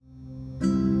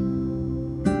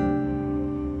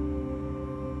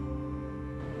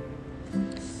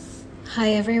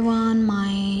Hi everyone,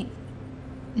 my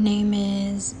name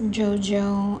is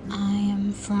Jojo. I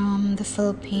am from the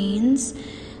Philippines.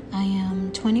 I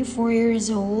am 24 years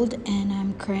old and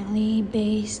I'm currently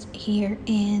based here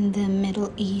in the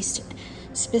Middle East,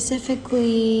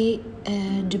 specifically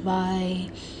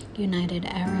Dubai, United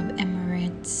Arab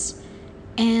Emirates.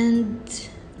 And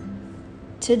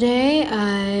today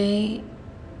I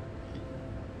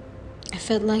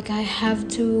felt like I have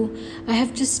to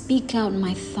speak out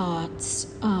my thoughts.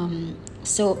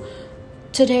 So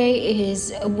today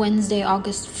is Wednesday,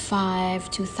 August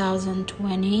 5,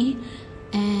 2020,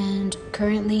 and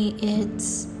currently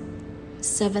it's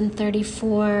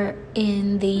 7:34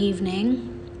 in the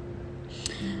evening.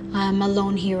 I'm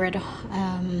alone here at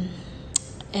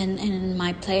in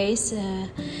my place.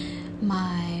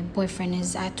 My boyfriend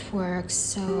is at work,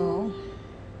 so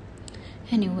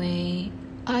anyway,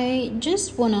 I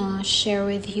just want to share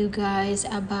with you guys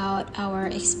about our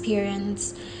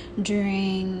experience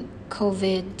during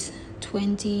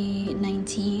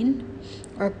COVID-19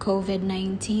 or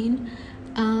COVID-19.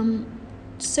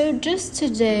 So just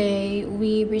today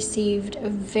we received a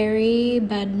very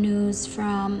bad news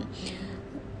from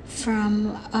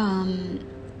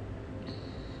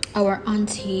our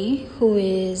auntie, who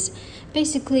is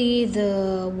basically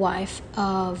the wife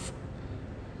of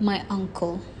my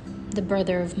uncle, the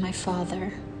brother of my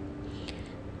father.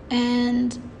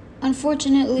 And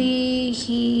unfortunately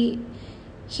he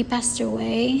passed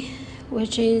away,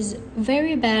 which is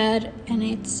very bad, and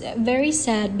it's very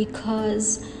sad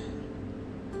because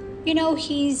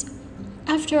he's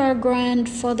after our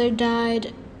grandfather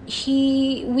died,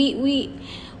 we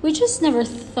just never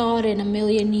thought in a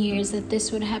million years that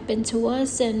this would happen to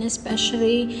us, and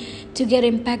especially to get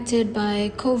impacted by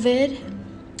COVID.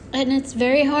 And it's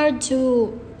very hard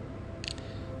to,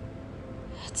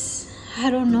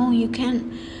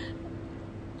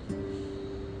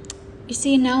 you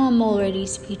see, now I'm already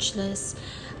speechless.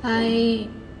 My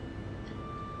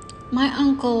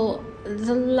uncle,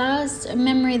 the last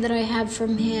memory that I have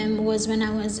from him was when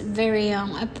I was very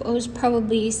young. I was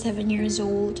probably 7 years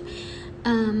old.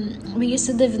 We used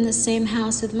to live in the same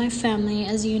house with my family,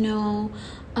 as you know.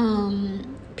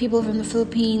 People from the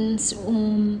Philippines,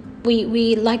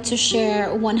 we like to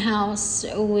share one house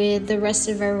with the rest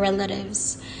of our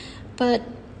relatives, but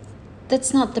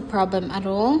that's not the problem at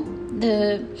all.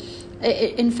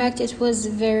 In fact, it was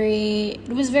very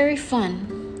fun.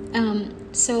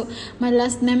 So my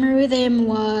last memory with him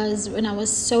was when I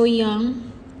was so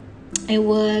young. It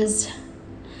was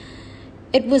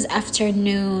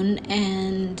afternoon,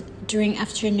 and during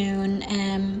afternoon,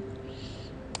 and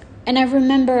I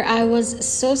remember I was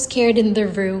so scared in the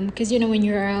room because when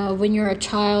you're a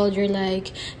child, you're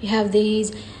like, you have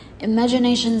these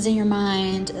imaginations in your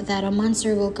mind that a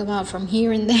monster will come out from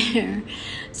here and there.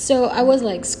 So I was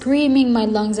like screaming my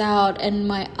lungs out, and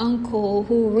my uncle,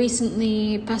 who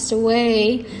recently passed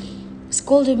away,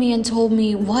 scolded me and told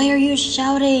me, "Why are you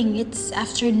shouting? It's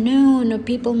afternoon.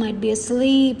 People might be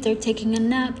asleep. They're taking a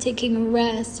nap, taking a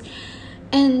rest."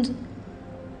 And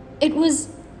it was,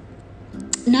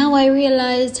 now I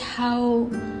realized how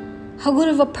good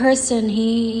of a person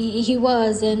he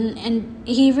was, and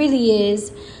he really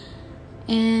is.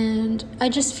 And I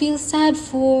just feel sad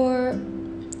for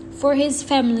his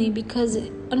family, because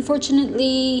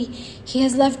unfortunately he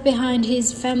has left behind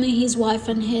his family, his wife,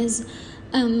 and his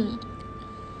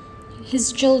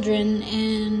children.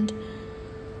 And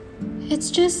it's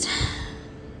just,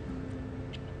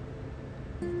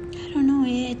 I don't know,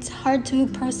 it's hard to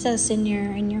process in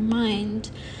your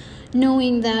mind,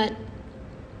 knowing that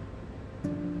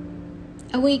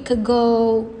a week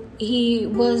ago he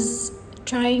was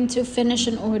trying to finish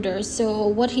an order. So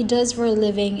what he does for a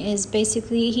living is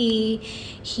basically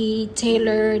he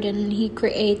tailored and he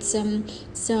creates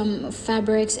some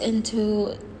fabrics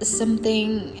into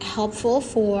something helpful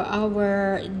for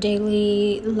our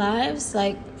daily lives,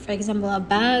 like for example a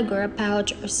bag or a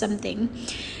pouch or something,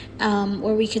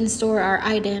 where we can store our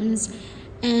items.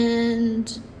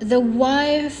 And the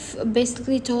wife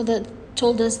basically told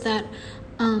us that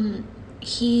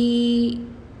he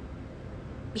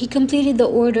completed the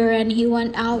order and he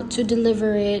went out to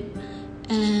deliver it,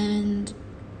 and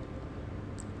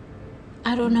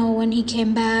I don't know, when he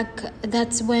came back,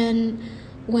 that's when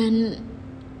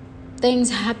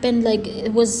things happened. Like,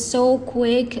 it was so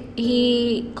quick.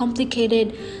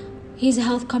 His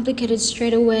health complicated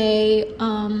straight away.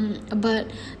 But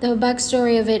the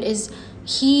backstory of it is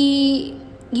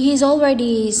he's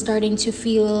already starting to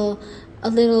feel a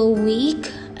little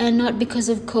weak, and not because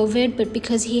of COVID, but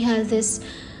because he had this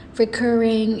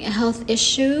recurring health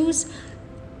issues.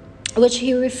 which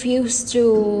he refused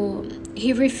to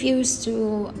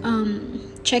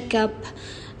check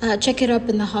it up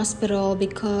in the hospital,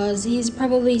 because he's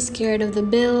probably scared of the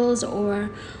bills, or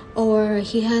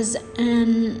he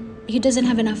doesn't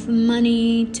have enough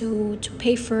money to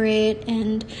pay for it,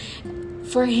 and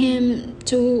for him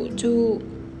to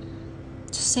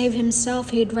save himself,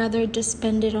 he'd rather just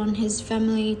spend it on his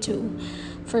family,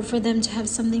 for them to have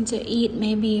something to eat,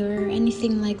 maybe, or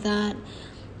anything like that.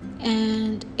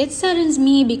 And it saddens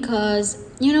me because,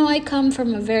 I come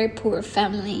from a very poor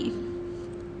family.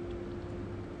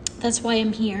 That's why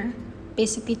I'm here,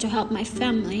 basically to help my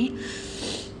family.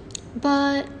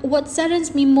 But what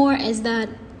saddens me more is that,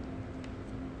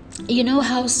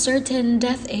 how certain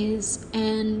death is,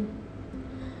 and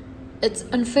it's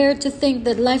unfair to think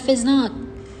that life is not,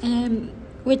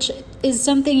 which is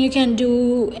something you can't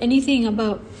do anything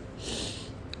about.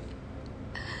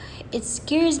 It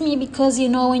scares me because,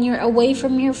 when you're away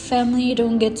from your family, you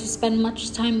don't get to spend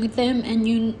much time with them, and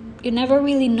you never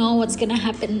really know what's gonna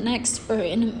happen next, or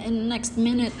in the next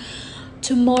minute,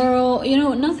 tomorrow.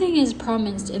 Nothing is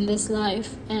promised in this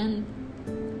life, and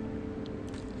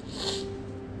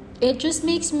it just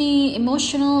makes me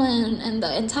emotional, and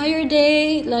the entire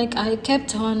day, like, I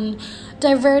kept on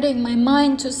diverting my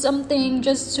mind to something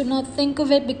just to not think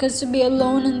of it, because to be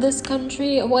alone in this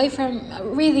country, away from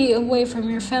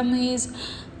your families,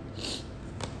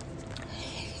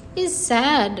 is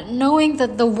sad, knowing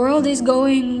that the world is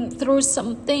going through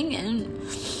something. And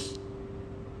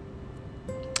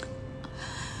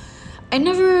I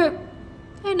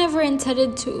never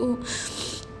intended to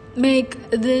make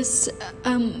this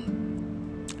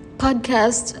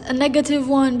podcast a negative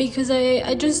one, because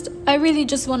I really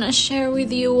just want to share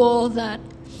with you all that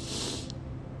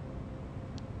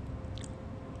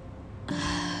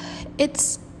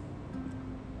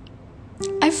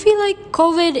I feel like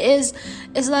COVID is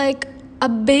like a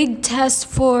big test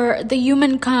for the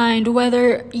humankind,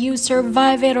 whether you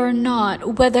survive it or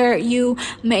not, whether you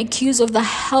make use of the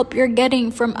help you're getting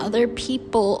from other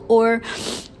people, or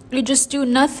you just do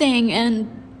nothing. And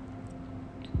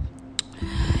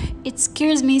it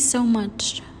scares me so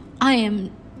much. I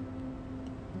am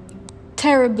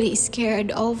terribly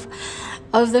scared of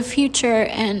the future,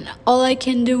 and all I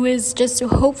can do is just to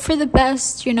hope for the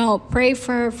best, pray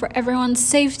for everyone's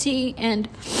safety, and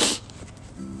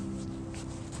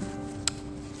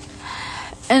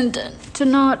to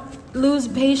not lose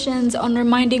patience on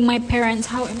reminding my parents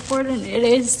how important it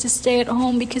is to stay at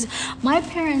home, because my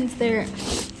parents, they're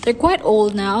quite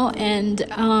old now, and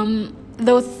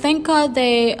though thank God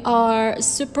they are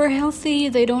super healthy,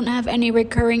 they don't have any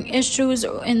recurring issues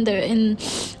in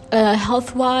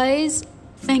health wise.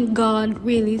 Thank God,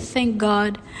 really, thank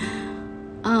God.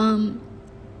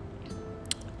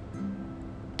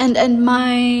 And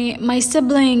my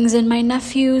siblings and my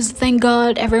nephews, thank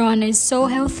God, everyone is so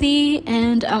healthy,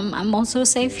 and I'm also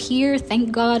safe here.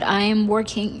 Thank God, I am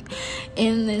working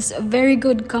in this very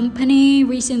good company.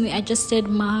 Recently, I just did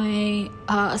my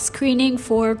screening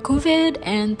for COVID,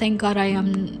 and thank God I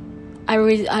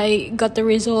got the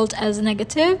result as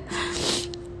negative.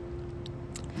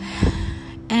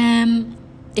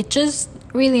 It just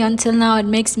really, until now, it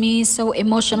makes me so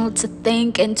emotional to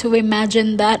think and to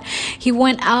imagine that he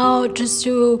went out just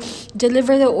to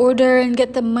deliver the order and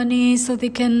get the money so they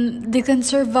can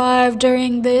survive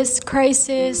during this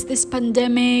crisis, this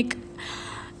pandemic.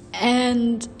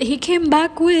 And he came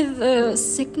back with a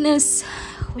sickness,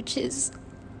 which is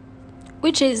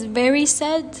very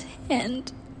sad,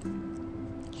 and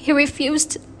he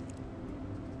refused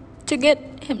to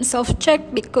get himself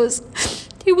checked because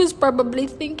he was probably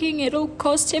thinking it'll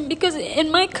cost him, because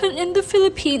in the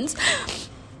Philippines,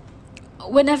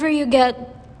 whenever you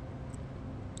get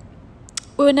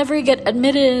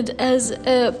admitted as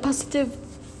a positive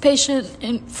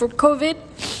patient for COVID,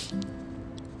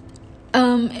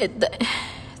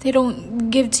 they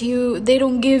don't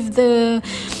give the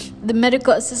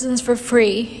medical assistance for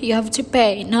free. You have to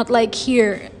pay, not like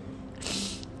here.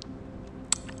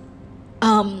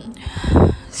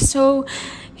 So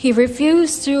he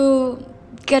refused to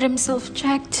get himself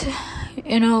checked,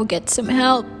 get some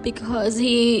help, because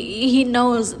he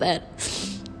knows that,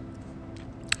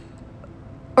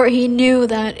 or he knew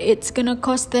that it's gonna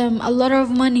cost them a lot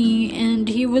of money, and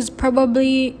he was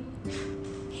probably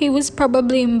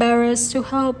embarrassed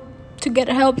to get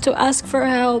help, to ask for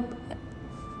help.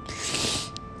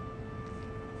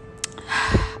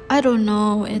 I don't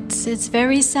know, it's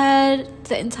very sad.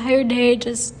 The entire day,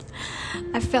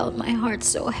 I felt my heart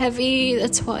so heavy.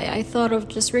 That's why I thought of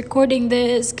just recording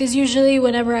this, because usually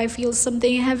whenever I feel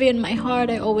something heavy in my heart,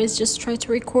 I always just try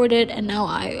to record it. And now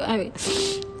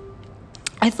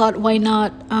I thought, why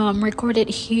not record it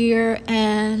here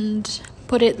and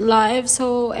put it live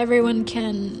so everyone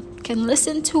can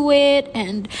listen to it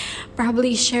and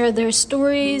probably share their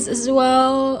stories as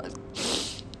well.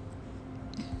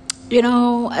 You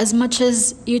know, as much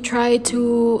as you try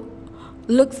to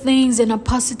look things in a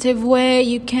positive way,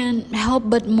 you can't help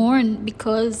but mourn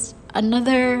because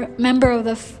another member of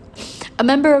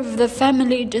the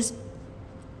family just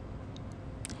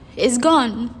is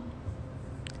gone.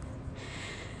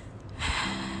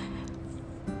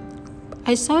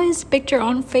 I saw his picture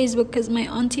on Facebook because my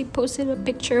auntie posted a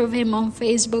picture of him on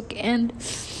Facebook, and I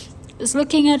was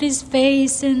looking at his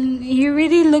face, and he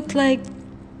really looked like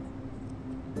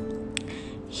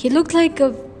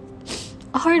a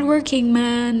hardworking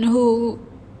man who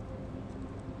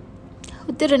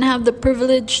didn't have the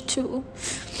privilege to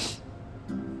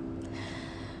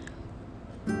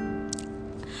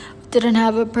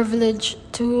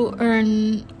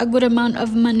earn a good amount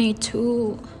of money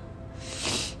to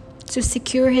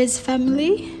secure his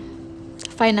family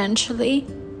financially.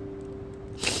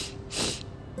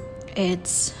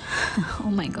 It's oh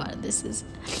my god, this is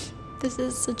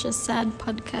such a sad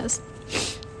podcast.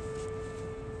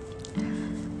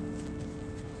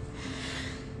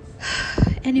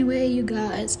 Anyway, you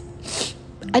guys,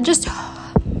 I just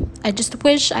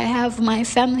wish I have my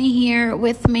family here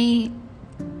with me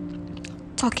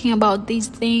talking about these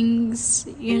things,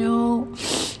 you know,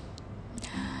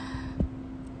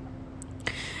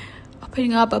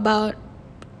 opening up about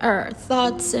our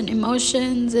thoughts and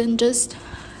emotions and just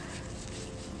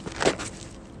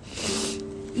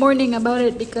mourning about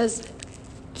it, because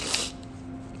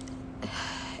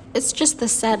it's just the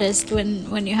saddest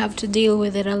when you have to deal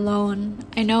with it alone.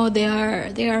 I know they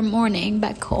are mourning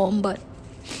back home, but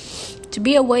to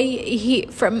be away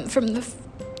from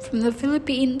the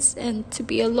Philippines and to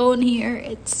be alone here,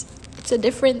 it's a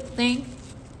different thing.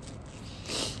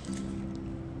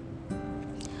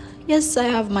 Yes, I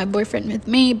have my boyfriend with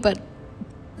me, but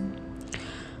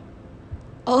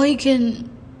all he can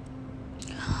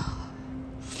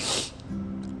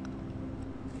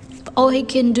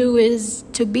do is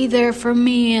to be there for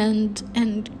me and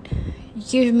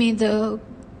give me the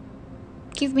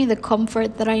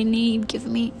comfort that I need, give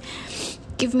me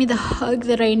the hug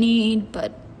that I need.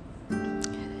 But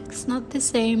it's not the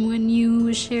same when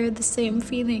you share the same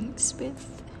feelings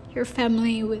with your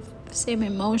family, with the same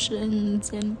emotions.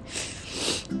 And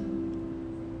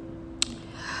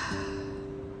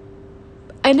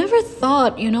I never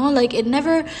thought,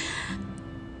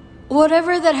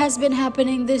 whatever that has been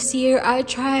happening this year, I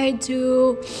tried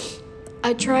to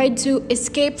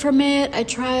escape from it. I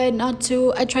tried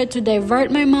to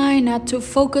divert my mind, not to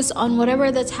focus on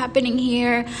whatever that's happening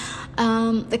here.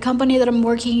 The company that I'm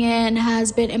working in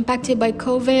has been impacted by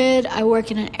COVID. I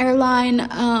work in an airline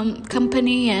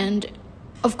company, and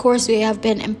of course we have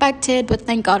been impacted, but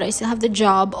thank God I still have the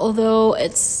job, although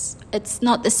it's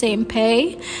not the same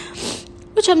pay,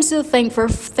 which I'm still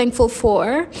thankful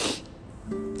for.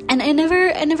 And I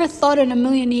never thought in a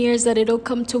million years that it'll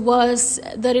come to us,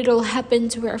 that it'll happen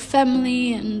to our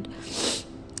family. And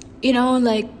it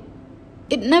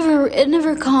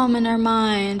never come in our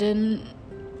mind and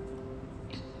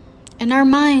in our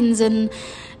minds, and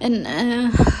I'm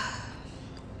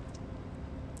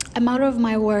out of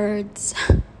my words.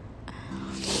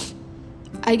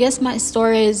 I guess my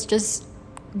story is just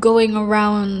going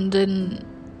around, and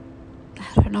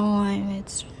I don't know,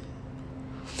 it's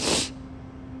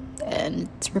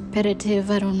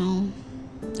repetitive. I don't know.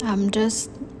 I'm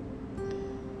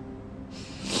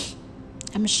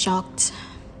shocked.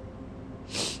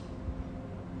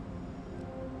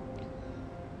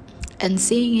 And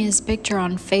seeing his picture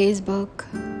on Facebook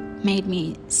made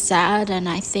me sad, and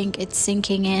I think it's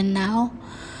sinking in now.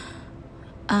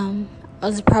 I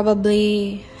was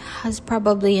probably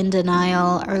in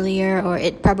denial earlier, or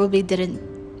it probably didn't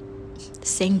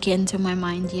sink into my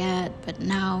mind yet, but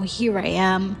now here I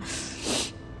am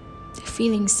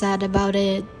feeling sad about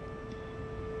it.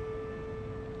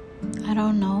 I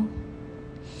don't know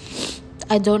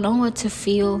what to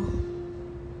feel.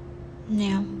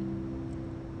 Yeah.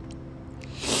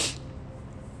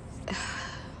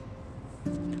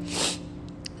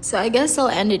 So I guess I'll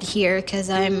end it here because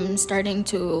I'm starting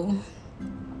to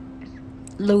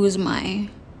lose my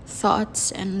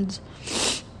thoughts and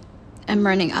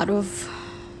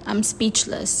I'm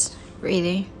speechless,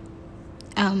 really.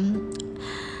 I'm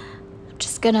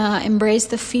just gonna embrace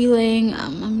the feeling.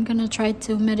 I'm gonna try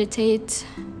to meditate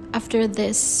after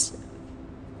this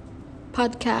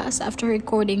podcast, after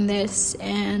recording this,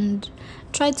 and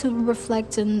try to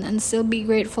reflect and still be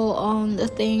grateful on the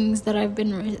things that I've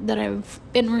been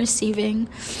receiving.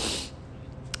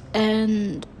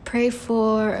 and pray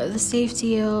for the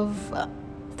safety of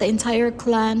the entire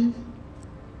clan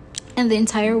and the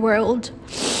entire world.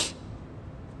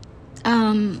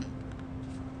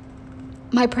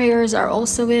 My prayers are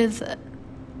also with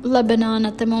Lebanon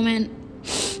at the moment.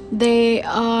 They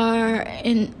are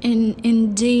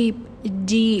in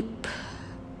deep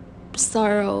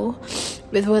sorrow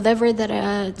with whatever that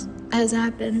has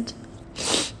happened.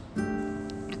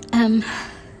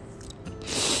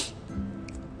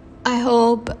 I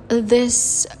hope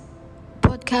this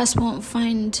podcast won't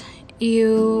find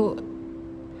you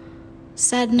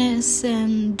sadness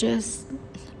and just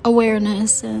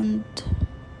awareness, and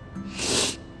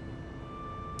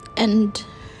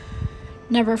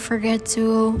never forget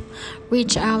to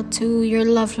reach out to your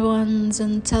loved ones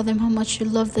and tell them how much you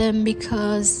love them,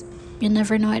 because you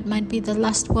never know, it might be the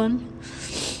last one.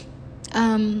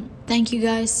 Thank you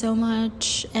guys so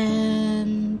much,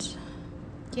 and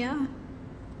yeah,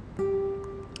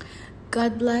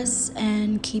 God bless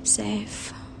and keep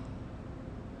safe.